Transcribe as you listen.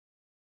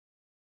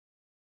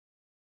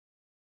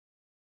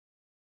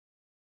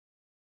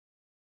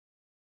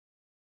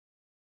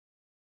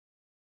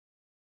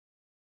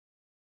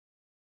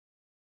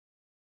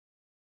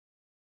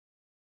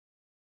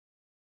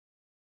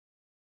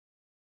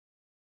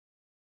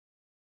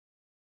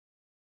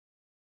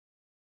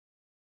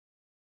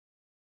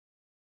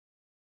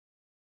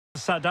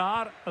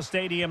Sadar, a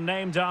stadium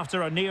named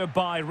after a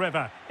nearby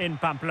river in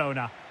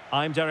Pamplona.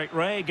 I'm Derek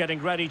Ray,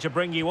 getting ready to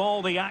bring you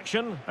all the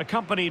action,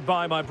 accompanied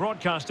by my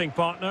broadcasting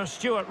partner,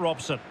 Stuart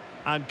Robson.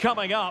 And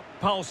coming up,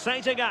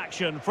 pulsating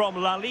action from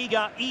La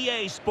Liga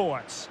EA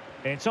Sports.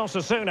 It's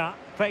Osasuna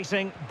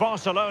facing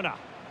Barcelona.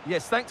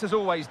 Yes, thanks as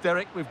always,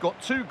 Derek. We've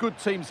got two good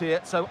teams here,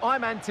 so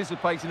I'm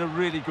anticipating a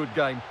really good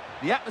game.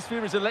 The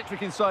atmosphere is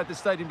electric inside the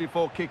stadium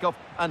before kick-off,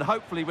 and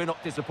hopefully we're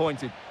not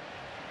disappointed.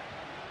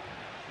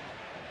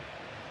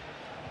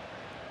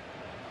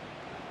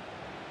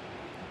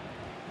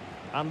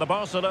 And the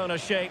Barcelona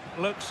shape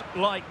looks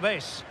like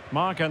this.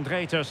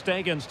 Marc-Andre ter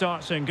Stegen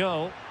starts in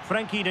goal.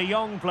 Frenkie de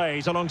Jong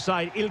plays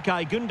alongside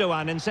İlkay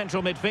Gündoğan in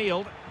central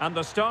midfield. And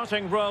the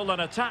starting role in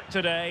attack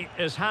today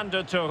is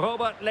handed to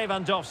Robert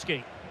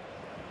Lewandowski.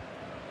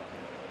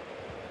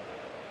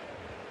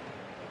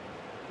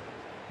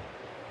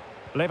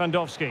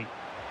 Lewandowski.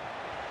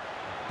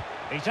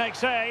 He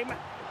takes aim.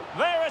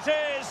 There it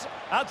is!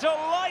 A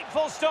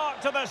delightful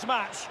start to this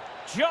match.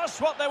 Just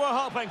what they were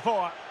hoping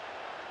for.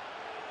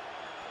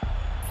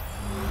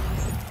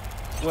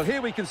 Well,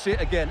 here we can see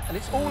it again, and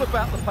it's all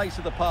about the pace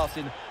of the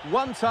passing.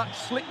 One touch,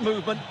 slick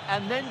movement,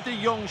 and then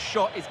de Jong's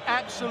shot is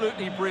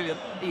absolutely brilliant.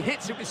 He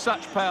hits it with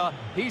such power.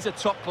 He's a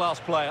top-class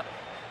player.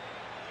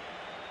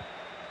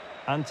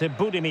 And to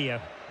Budimir.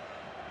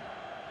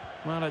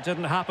 Well, it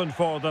didn't happen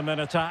for them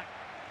in attack.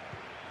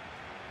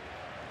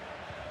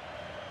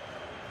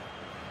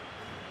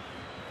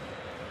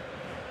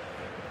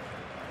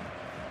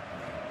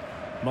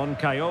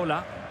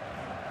 Moncayola.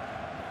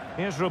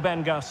 Here's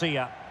Ruben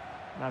Garcia.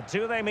 Now,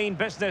 do they mean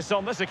business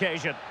on this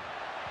occasion?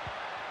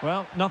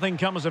 Well, nothing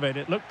comes of it.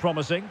 It looked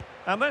promising.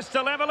 And this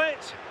to level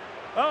it.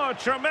 Oh,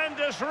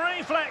 tremendous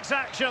reflex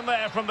action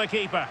there from the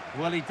keeper.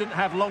 Well, he didn't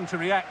have long to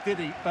react, did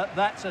he? But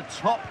that's a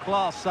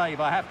top-class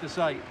save, I have to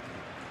say.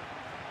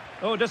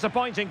 Oh,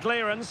 disappointing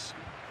clearance.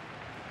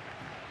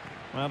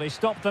 Well, he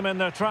stopped them in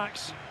their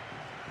tracks.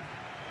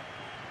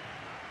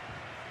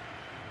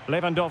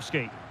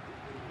 Lewandowski.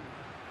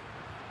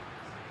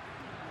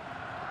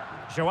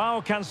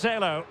 Joao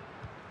Cancelo.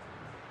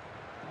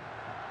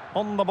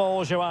 On the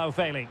ball, Joao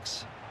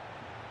Felix.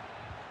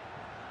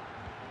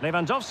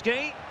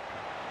 Lewandowski.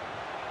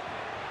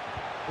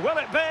 Will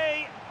it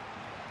be?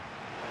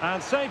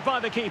 And saved by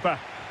the keeper.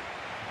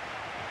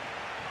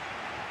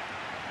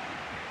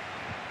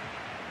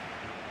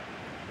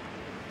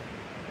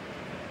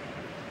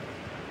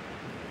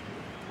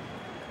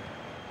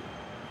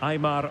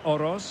 Aymar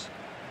Oroz.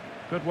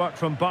 Good work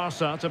from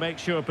Barca to make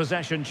sure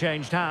possession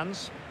changed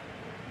hands.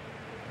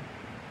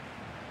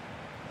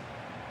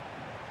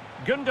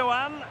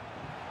 Gündoğan.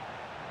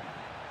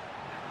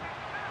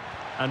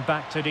 And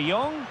back to de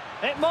Jong.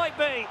 It might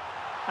be.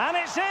 And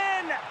it's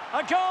in!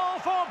 A goal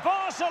for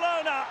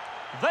Barcelona.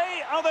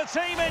 They are the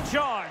team in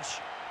charge.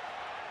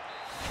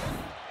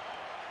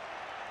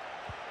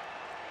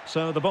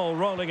 So the ball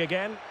rolling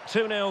again.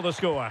 2-0 the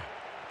score.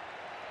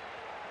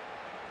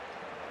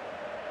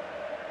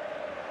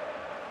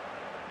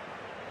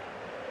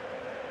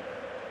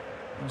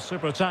 A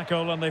super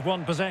tackle and they've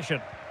won possession.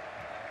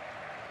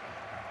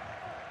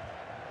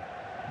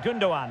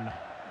 Gündoğan.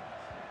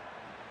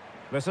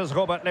 This is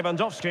Robert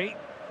Lewandowski.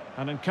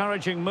 An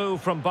encouraging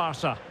move from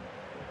Barca.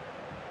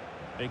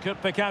 He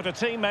could pick out a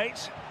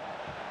teammate.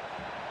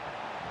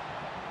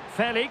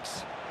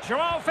 Felix.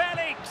 Joao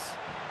Felix!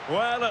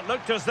 Well, it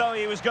looked as though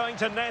he was going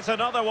to net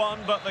another one,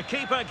 but the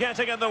keeper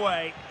getting in the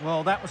way.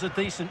 Well, that was a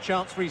decent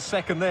chance for his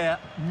second there.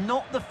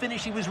 Not the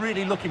finish he was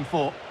really looking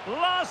for.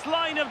 Last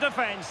line of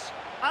defence.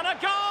 And a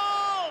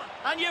goal!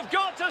 And you've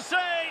got to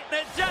say,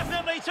 it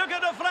definitely took a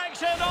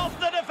deflection off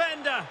the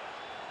defender.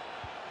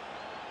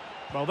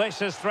 Well,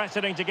 this is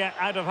threatening to get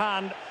out of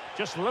hand.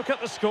 Just look at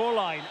the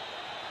scoreline.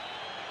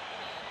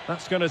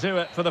 That's going to do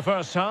it for the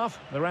first half.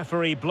 The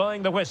referee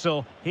blowing the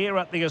whistle here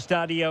at the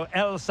Estadio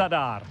El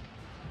Sadar.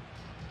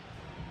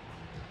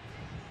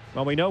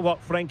 Well, we know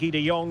what Frenkie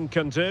de Jong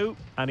can do,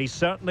 and he's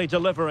certainly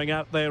delivering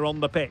out there on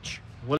the pitch.